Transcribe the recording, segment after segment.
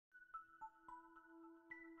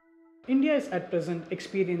India is at present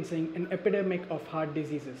experiencing an epidemic of heart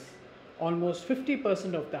diseases. Almost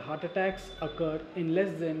 50% of the heart attacks occur in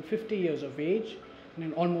less than 50 years of age,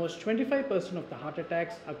 and almost 25% of the heart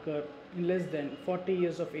attacks occur in less than 40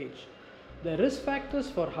 years of age. The risk factors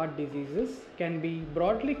for heart diseases can be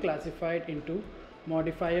broadly classified into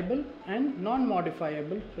modifiable and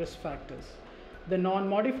non-modifiable risk factors. The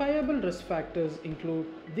non-modifiable risk factors include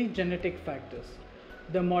the genetic factors.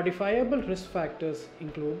 The modifiable risk factors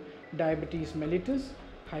include diabetes mellitus,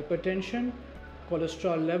 hypertension,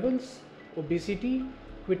 cholesterol levels, obesity,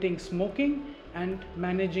 quitting smoking, and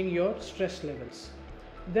managing your stress levels.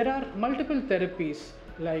 There are multiple therapies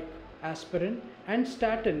like aspirin and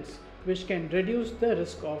statins which can reduce the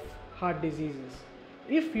risk of heart diseases.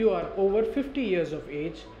 If you are over 50 years of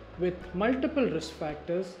age with multiple risk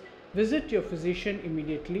factors, visit your physician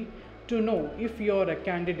immediately to know if you are a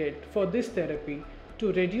candidate for this therapy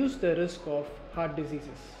to reduce the risk of heart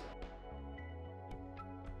diseases.